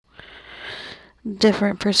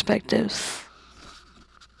different perspectives.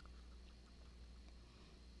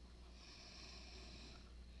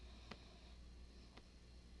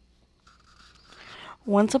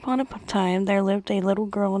 Once upon a time, there lived a little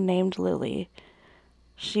girl named Lily.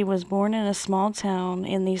 She was born in a small town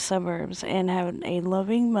in the suburbs and had a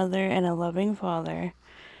loving mother and a loving father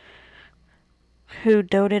who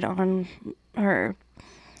doted on her.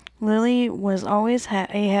 Lily was always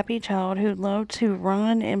a happy child who loved to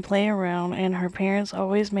run and play around, and her parents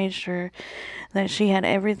always made sure that she had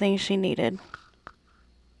everything she needed.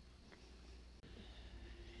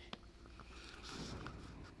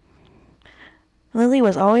 Lily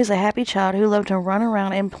was always a happy child who loved to run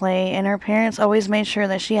around and play, and her parents always made sure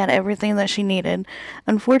that she had everything that she needed.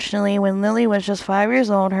 Unfortunately, when Lily was just 5 years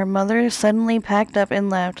old, her mother suddenly packed up and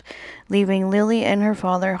left, leaving Lily and her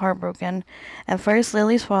father heartbroken. At first,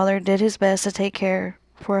 Lily's father did his best to take care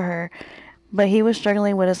for her, but he was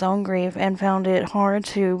struggling with his own grief and found it hard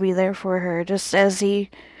to be there for her just as he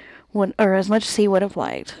would, or as much as he would have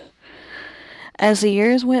liked. As the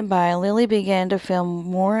years went by, Lily began to feel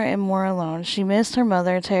more and more alone. She missed her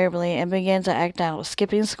mother terribly and began to act out,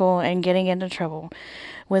 skipping school and getting into trouble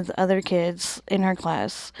with other kids in her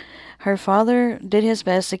class. Her father did his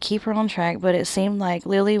best to keep her on track, but it seemed like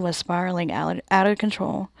Lily was spiraling out of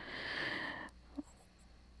control.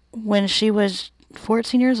 When she was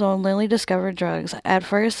 14 years old, Lily discovered drugs. At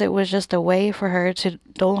first, it was just a way for her to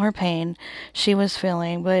dull her pain she was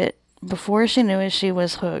feeling, but before she knew it, she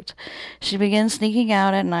was hooked. She began sneaking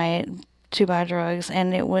out at night to buy drugs,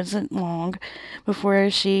 and it wasn't long before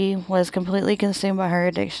she was completely consumed by her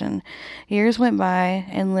addiction. Years went by,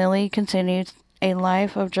 and Lily continued a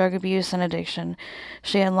life of drug abuse and addiction.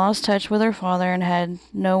 She had lost touch with her father and had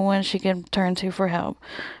no one she could turn to for help.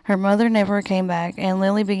 Her mother never came back, and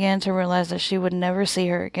Lily began to realize that she would never see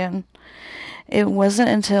her again. It wasn't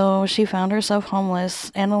until she found herself homeless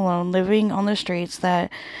and alone, living on the streets, that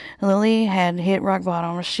Lily had hit rock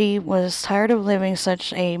bottom. She was tired of living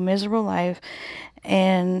such a miserable life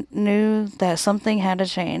and knew that something had to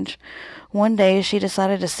change. One day, she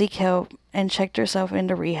decided to seek help and checked herself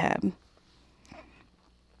into rehab.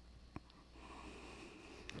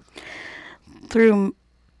 Through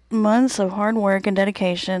months of hard work and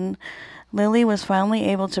dedication, Lily was finally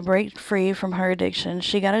able to break free from her addiction.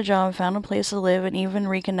 She got a job, found a place to live, and even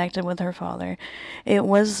reconnected with her father. It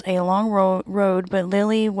was a long road, but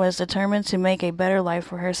Lily was determined to make a better life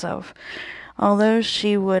for herself. Although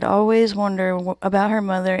she would always wonder about her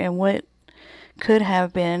mother and what could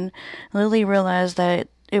have been, Lily realized that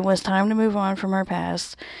it was time to move on from her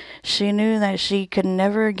past. She knew that she could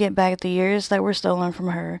never get back the years that were stolen from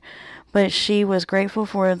her, but she was grateful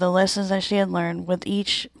for the lessons that she had learned. With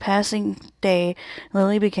each passing day,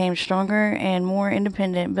 Lily became stronger and more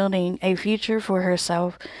independent, building a future for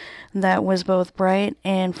herself that was both bright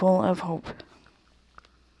and full of hope.